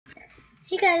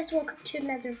Hey guys, welcome to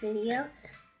another video.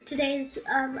 Today's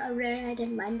a rare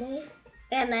item Monday,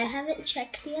 and I haven't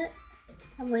checked yet.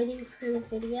 I'm waiting for the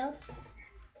video.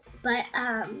 But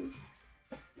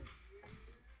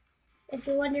if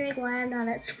you're wondering why I'm not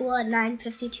at school at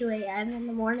 9:52 a.m. in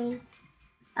the morning,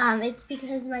 it's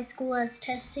because my school is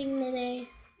testing today,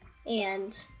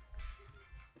 and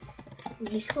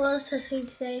my school is testing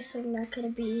today, so I'm not gonna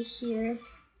be here.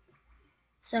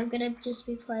 So I'm gonna just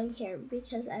be playing here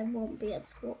because I won't be at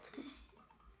school today.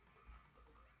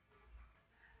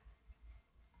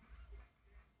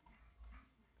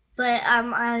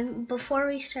 But before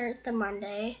we start the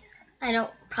Monday, I don't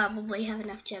probably have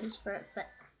enough gems for it, but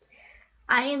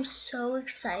I am so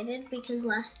excited because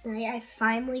last night I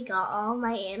finally got all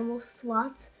my animal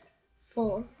slots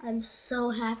full. I'm so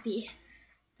happy.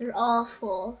 They're all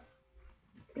full.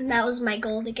 And that was my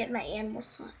goal, to get my animal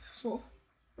slots full.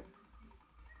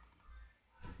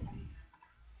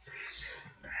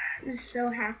 I'm so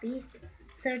happy.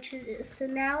 So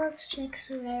now let's check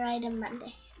the rare item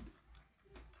Monday.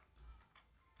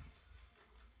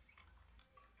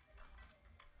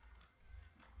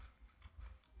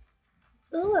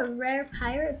 Ooh, a rare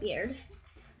pirate beard.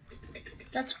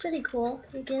 That's pretty cool,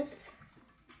 I guess.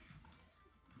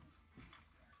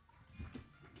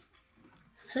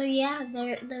 So yeah,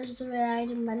 there's the rare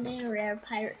item Monday, a rare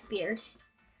pirate beard.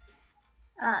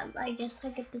 I guess I'll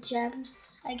get the gems.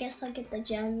 I guess I'll get the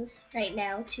gems right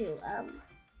now to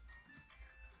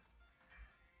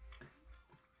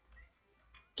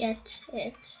get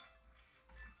it.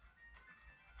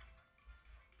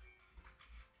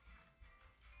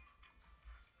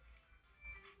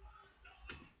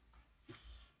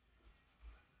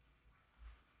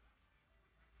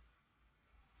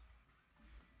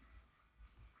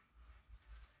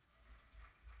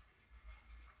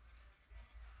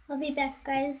 I'll be back,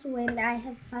 guys, when I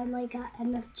have finally got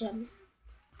enough gems.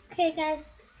 Okay, guys,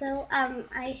 so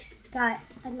I got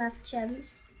enough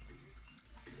gems.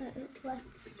 So let's buy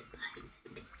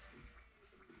this.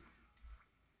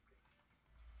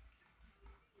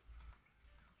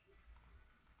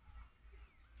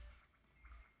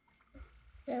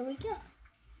 There we go.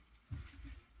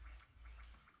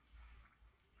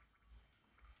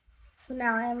 So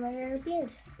now I have my rare beard.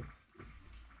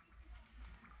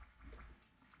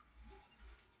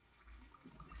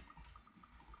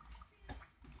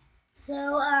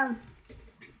 So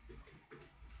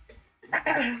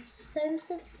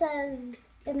since it says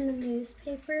in the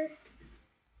newspaper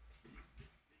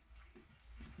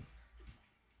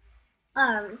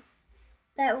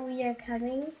that we are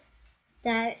coming,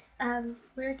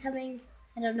 we're coming,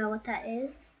 I don't know what that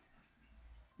is,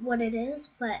 what it is,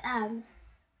 but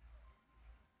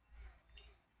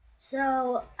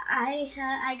so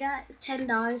I got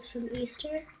 $10 from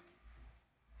Easter,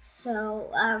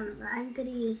 so I'm gonna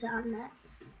use it on that.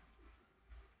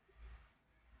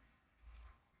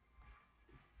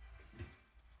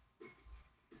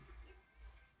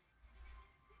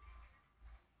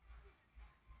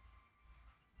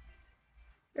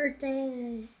 Earth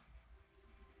Day.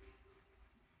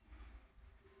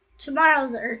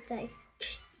 Tomorrow's Earth Day.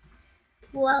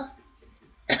 Well,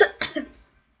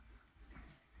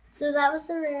 so that was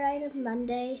the rare item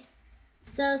Monday.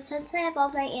 So since I have all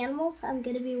my animals, I'm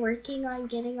going to be working on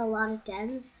getting a lot of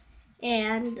dens.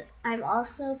 And I'm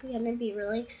also going to be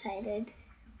really excited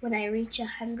when I reach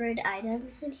 100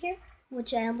 items in here,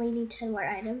 which I only need 10 more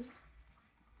items.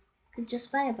 I could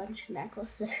just buy a bunch of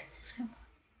necklaces if I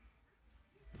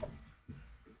want.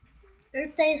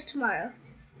 Earth Day is tomorrow.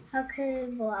 How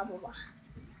could blah blah blah.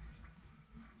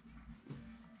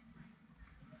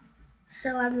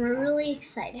 So I'm really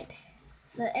excited.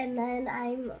 So and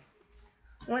then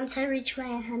once I reach my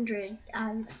 100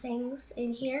 things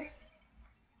in here,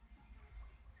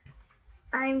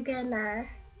 I'm gonna.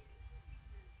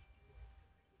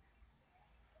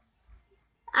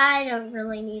 I don't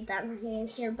really need that many in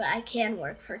here, but I can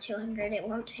work for 200. It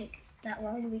won't take that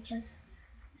long because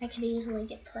I could easily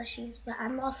get plushies. But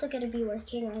I'm also gonna be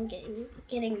working on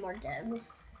getting more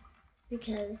dens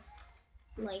because,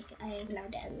 like, I have no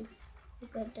dens,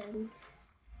 good dens.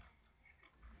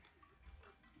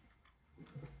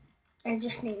 I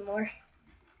just need more.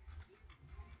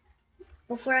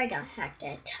 Before I got hacked, I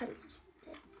had tons of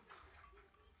dens.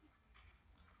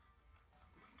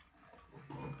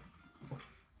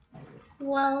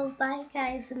 Well, bye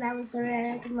guys, and that was the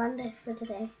rare item Monday for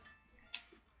today.